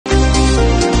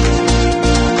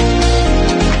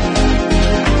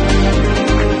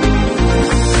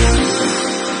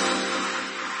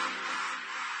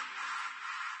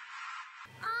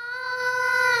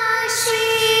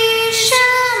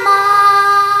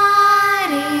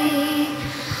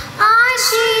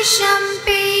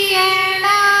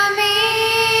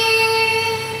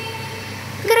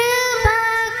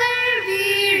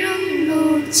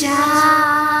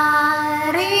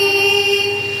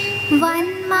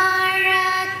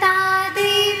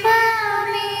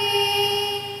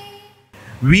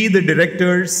We, the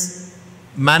directors,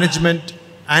 management,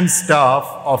 and staff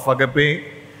of Agappe,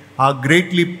 are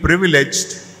greatly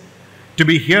privileged to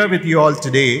be here with you all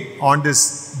today on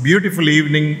this beautiful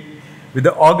evening with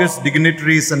the august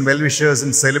dignitaries and well-wishers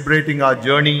in celebrating our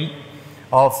journey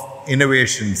of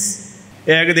innovations.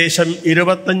 ഏകദേശം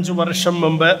 25 വർഷം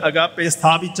മുമ്പ് agape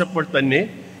സ്ഥാപിച്ചപ്പോൾ തന്നെ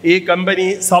ഈ company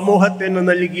സമൂഹത്തിന്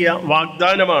നൽകിയ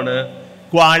വാഗ്ദാനമാണ്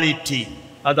quality.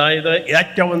 അതായത്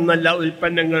ഏറ്റവും നല്ല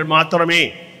ഉൽപ്പന്നങ്ങൾ മാത്രമേ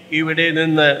ഇവിടെ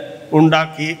നിന്ന്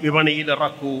ഉണ്ടാക്കി വിപണിയിൽ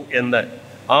ഇറക്കൂ എന്ന്.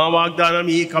 ആ വാഗ്ദാനം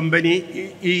ഈ കമ്പനി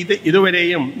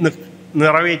ഇതുവരെയും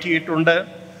നിറവേറ്റിയിട്ടുണ്ട്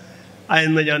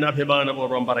എന്ന് ഞാൻ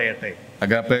അഭിമാനപൂർവ്വം പറയട്ടെ.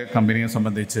 അഗാപ്പെ കമ്പനിയെ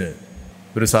സംബന്ധിച്ച്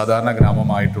ഒരു സാധാരണ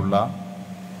ഗ്രാമമായിട്ടുള്ള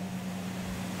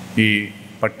ഈ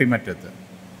പട്ടിമറ്റത്ത്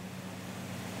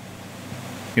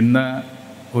ഇന്ന്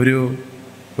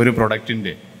ഒരു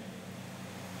പ്രൊഡക്റ്റിൻ്റെ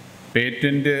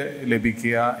പേറ്റൻറ്റ്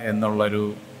ലഭിക്കുക എന്നുള്ളൊരു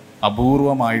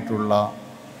അപൂർവമായിട്ടുള്ള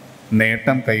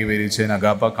നേട്ടം കൈവരിച്ചതിന്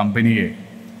അഗാപ്പ കമ്പനിയെ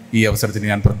ഈ അവസരത്തിൽ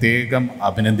ഞാൻ പ്രത്യേകം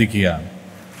അഭിനന്ദിക്കുകയാണ്.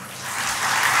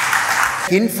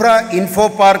 Info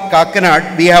Park Kakinad,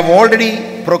 we have already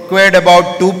procured about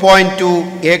 2.2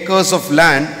 acres of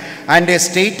land and a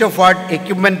state-of-art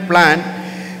equipment plant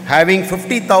having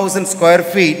 50,000 square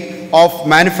feet of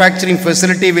manufacturing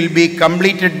facility will be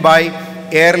completed by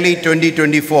early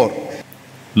 2024.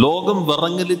 ലോകം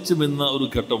വിറങ്ങലിച്ചു നിന്ന ഒരു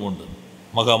ഘട്ടമുണ്ട്,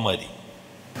 മഹാമാരി.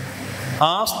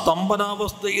 ആ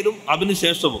സ്തംഭനാവസ്ഥയിലും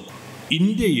അതിനുശേഷവും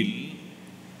ഇന്ത്യയിൽ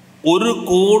 1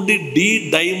 കോടി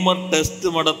ഡൈമർ ടെസ്റ്റ്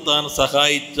നടത്താൻ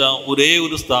സഹായിച്ച ഒരേ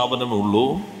ഒരു സ്ഥാപനമേ ഉള്ളൂ.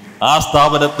 ആ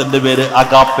സ്ഥാപനത്തിൻ്റെ പേര്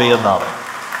അഗാപ്പെ എന്നാണ്.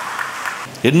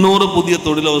 800 പുതിയ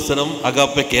തൊഴിലവസരം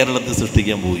അഗാപ്പെ കേരളത്തിൽ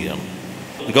സൃഷ്ടിക്കാൻ പോവുകയാണ്.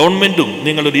 ഗവൺമെൻറ്റും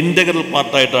നിങ്ങളൊരു ഇൻ്റഗ്രൽ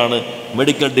പാർട്ടായിട്ടാണ്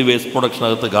മെഡിക്കൽ ഡിവൈസ്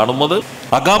പ്രൊഡക്ഷനകത്ത് കാണുന്നത്.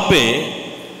 അഗാപ്പെ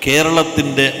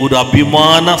കേരളത്തിൻ്റെ ഒരു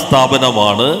അഭിമാന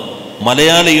സ്ഥാപനമാണ്,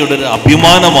 മലയാളിയുടെ ഒരു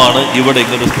അഭിമാനമാണ് ഇവിടെ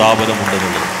ഇങ്ങനൊരു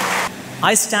സ്ഥാപനമുണ്ടെന്നുള്ളത്.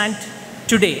 I stand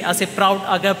today as a proud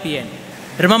Agappean,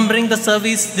 remembering the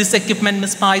service this equipment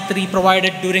Mispa 3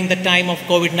 provided during the time of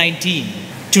COVID-19.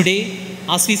 Today,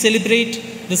 as we celebrate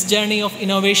this journey of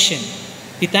innovation,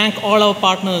 we thank all our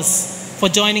partners for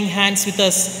joining hands with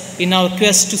us in our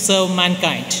quest to serve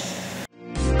mankind.